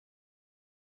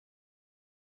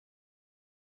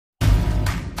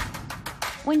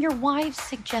When your wife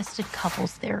suggested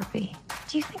couples therapy,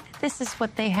 do you think that this is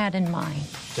what they had in mind?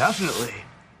 Definitely.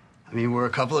 I mean, we're a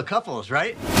couple of couples,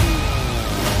 right?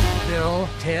 Bill,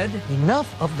 Ted,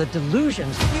 enough of the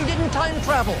delusions. You didn't time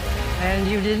travel, and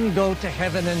you didn't go to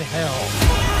heaven and hell.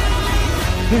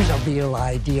 Here's a real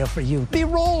idea for you. Be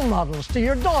role models to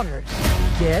your daughters.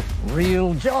 Get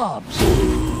real jobs.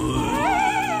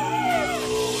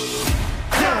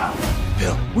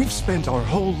 Bill, we've spent our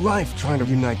whole life trying to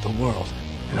unite the world.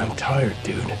 And I'm tired,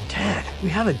 dude. Ted, we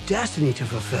have a destiny to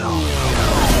fulfill.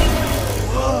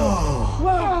 Whoa!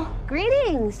 Whoa!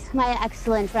 Greetings, my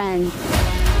excellent friends.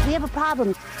 We have a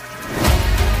problem.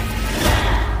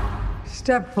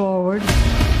 Step forward.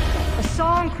 A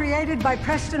song created by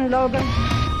Preston Logan,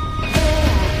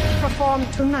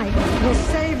 performed tonight, will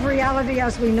save reality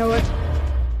as we know it.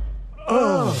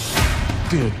 Oh.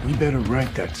 Dude, we better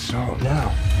write that song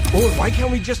now. Or why can't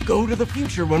we just go to the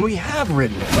future when we have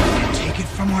written it? And take it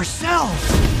from ourselves.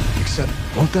 Except,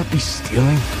 won't that be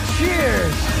stealing?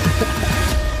 Cheers!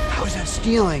 How is that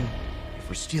stealing if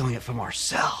we're stealing it from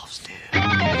ourselves, dude?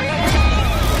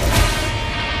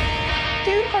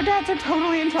 Dude, our dads are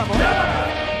totally in trouble.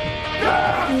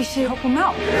 We should help them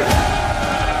out.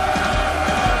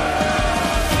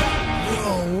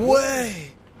 No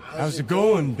way! How's it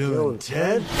going, Bill and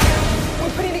Ted? We're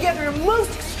putting together a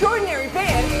most extraordinary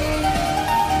band.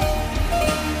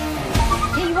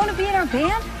 Hey, you want to be in our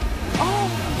band?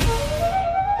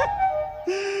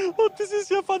 Oh, das ist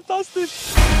ja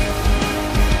fantastisch.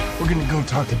 We're gonna go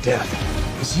talk to Death.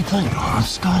 Is he playing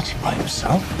hopscotch by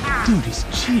himself? Dude, he's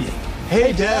cheating.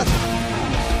 Hey, Death!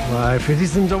 Why, für die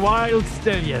sind the wild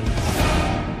stallions.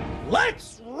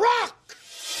 Let's rock!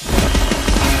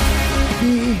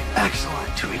 Be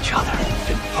excellent to each other.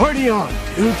 And party on,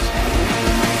 dudes!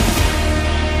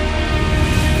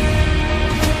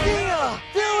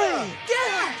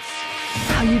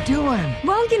 How you doing?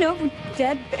 Well, you know, we're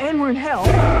dead and we're in hell.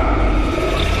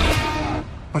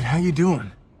 But how you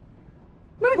doing?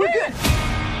 We're good.